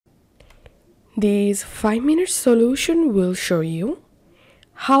This 5-minute solution will show you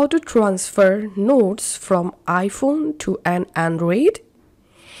how to transfer notes from iPhone to an Android.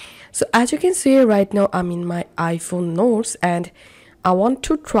 So as you can see right now, I'm in my iPhone notes and I want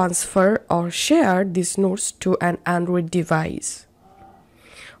to transfer or share these notes to an Android device.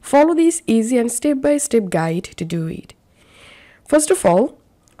 Follow this easy and step-by-step guide to do it. First of all,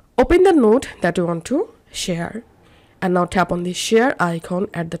 open the note that you want to share and now tap on the share icon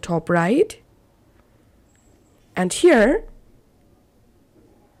at the top right. And here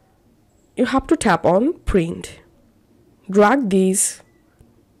you have to tap on print. Drag this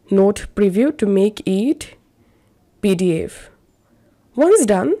note preview to make it PDF. Once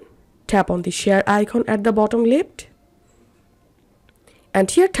done, tap on the share icon at the bottom left.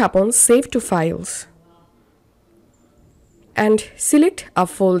 And here tap on save to files. And select a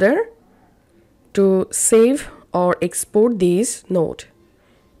folder to save or export this note.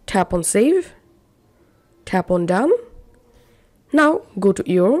 Tap on save. Tap on done. Now go to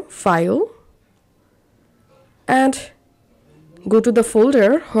your file and go to the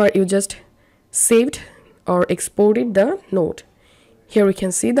folder where you just saved or exported the note. Here we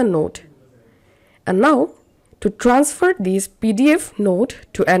can see the note. And now to transfer this PDF note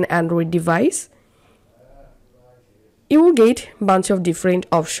to an Android device, you will get a bunch of different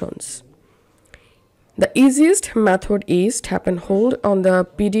options. The easiest method is tap and hold on the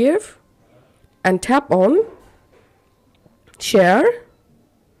PDF and tap on share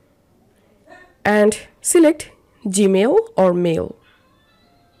and select Gmail or mail.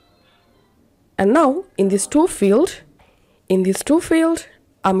 And now in this to field,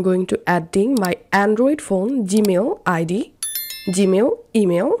 I'm going to adding my Android phone Gmail ID, Gmail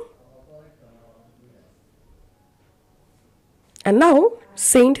email. And now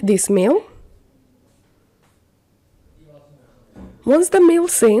send this mail. Once the mail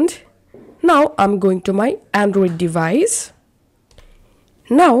sent, now I'm going to my Android device.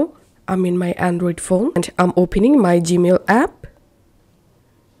 Now I'm in my Android phone and I'm opening my Gmail app.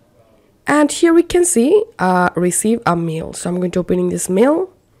 And here we can see receive a mail. So I'm going to opening this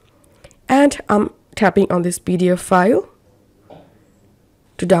mail and I'm tapping on this PDF file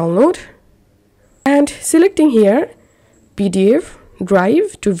to download and selecting here PDF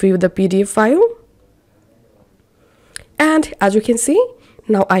drive to view the PDF file. And as you can see,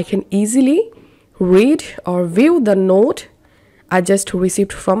 now I can easily read or view the note I just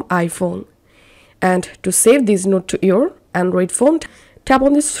received from iPhone. And to save this note to your Android phone, tap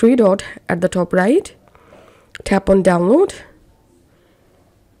on this three dot at the top right, tap on download,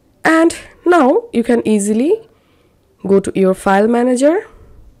 and now you can easily go to your file manager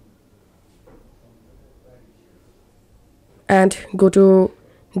and go to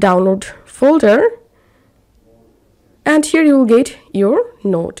download folder, and here you will get your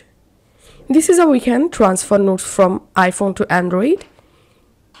note. This is how we can transfer notes from iPhone to Android.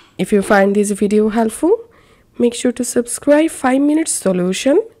 If you find this video helpful, make sure to subscribe 5 Minute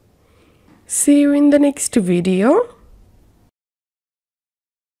Solution. See you in the next video.